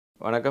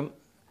வணக்கம்.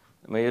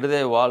 நம்ம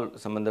இருதய வால்வ்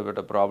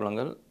சம்மந்தப்பட்ட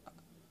ப்ராப்ளங்கள்,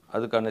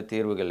 அதுக்கான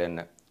தீர்வுகள்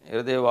என்ன?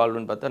 இருதய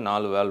வால்வுன்னு பார்த்தா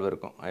 4 வால்வ்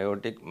இருக்கும்.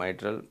 Aortic,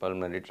 mitral,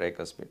 pulmonary,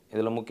 tricuspid.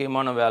 இதில்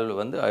முக்கியமான வால்வ்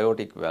வந்து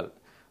அயோர்டிக் வால்வ்.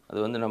 அது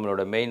வந்து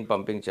நம்மளோட மெயின்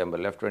பம்பிங்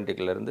சேம்பர் லெஃப்ட்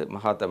வென்ட்ரிக்கிள்லேருந்து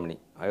மகாதமனி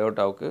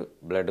அயோட்டாவுக்கு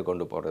பிளட்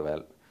கொண்டு போகிற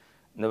வால்வ்.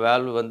 இந்த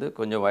வால்வ் வந்து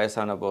கொஞ்சம்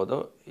வயசான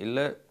போதோ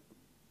இல்லை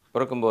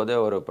பிறக்கும்போதே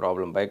ஒரு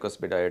ப்ராப்ளம்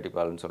பைக்கோஸ்பிட் அயோட்டிக்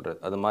வால்வ்னு சொல்கிறது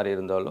அது மாதிரி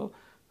இருந்தாலும்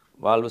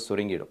வால்வு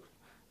சுருங்கிடும்.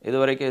 இது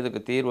வரைக்கும் இதுக்கு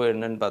தீர்வு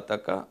என்னன்னு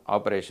பார்த்தாக்கா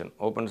ஆப்ரேஷன்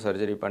ஓப்பன்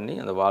சர்ஜரி பண்ணி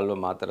அந்த வால்வை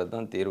மாற்றுறது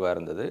தான் தீர்வாக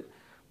இருந்தது.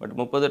 பட்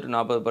 30 to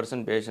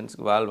 40%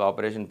 பேஷண்ட்ஸ்க்கு வால்வ்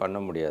ஆப்ரேஷன் பண்ண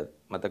முடியாது,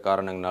 மற்ற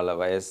காரணங்களால்,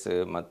 வயசு,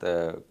 மற்ற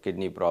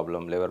கிட்னி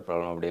ப்ராப்ளம், லிவர்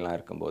ப்ராப்ளம் அப்படிலாம்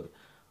இருக்கும்போது.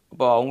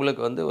 அப்போது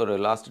அவங்களுக்கு வந்து ஒரு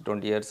லாஸ்ட்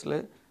 20 இயர்ஸில்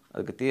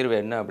அதுக்கு தீர்வு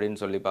என்ன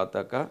அப்படின்னு சொல்லி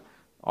பார்த்தாக்கா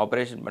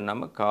ஆப்ரேஷன்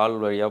பண்ணாமல் கால்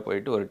வழியாக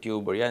போயிட்டு ஒரு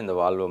டியூப் வழியாக இந்த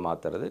வால்வை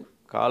மாற்றுறது.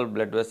 கால்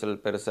பிளட்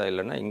வெசல் பெருசாக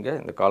இல்லைன்னா இங்கே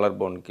இந்த காலர்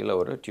போன் கீழே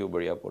ஒரு டியூப்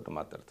வழியாக போட்டு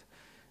மாற்றுறது.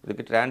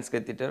 இதுக்கு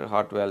டிரான்ஸ்கத்தீட்டர்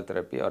heart valve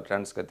therapy R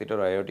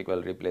டிரான்ஸ்கத்தீட்டர் aortic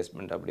valve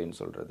replacement அப்படின்னு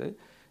சொல்கிறது.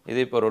 இது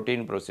இப்போ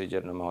ரொட்டீன்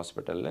ப்ரொசீஜர் நம்ம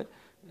ஹாஸ்பிட்டலில்.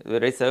 இது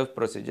வெரி சேஃப்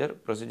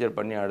ப்ரொசீஜர்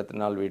பண்ணி அடுத்த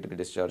நாள் வீட்டுக்கு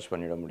டிஸ்சார்ஜ்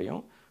பண்ணிட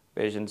முடியும்.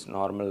 பேஷண்ட்ஸ்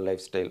நார்மல்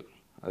லைஃப் ஸ்டைல்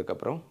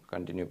அதுக்கப்புறம்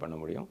கண்டினியூ பண்ண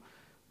முடியும்.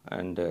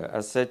 And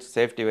as such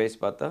safety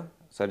wise பார்த்தா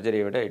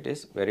சர்ஜரியை விட it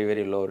is very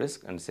very low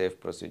risk and safe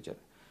procedure.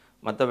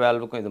 மற்ற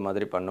வேல்வுக்கும் இது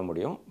மாதிரி பண்ண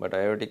முடியும். பட்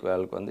அயோட்டிக்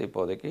வேல்வுக்கு வந்து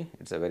இப்போதைக்கு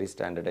it's a very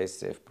standardise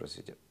safe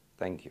procedure.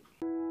 Thank you.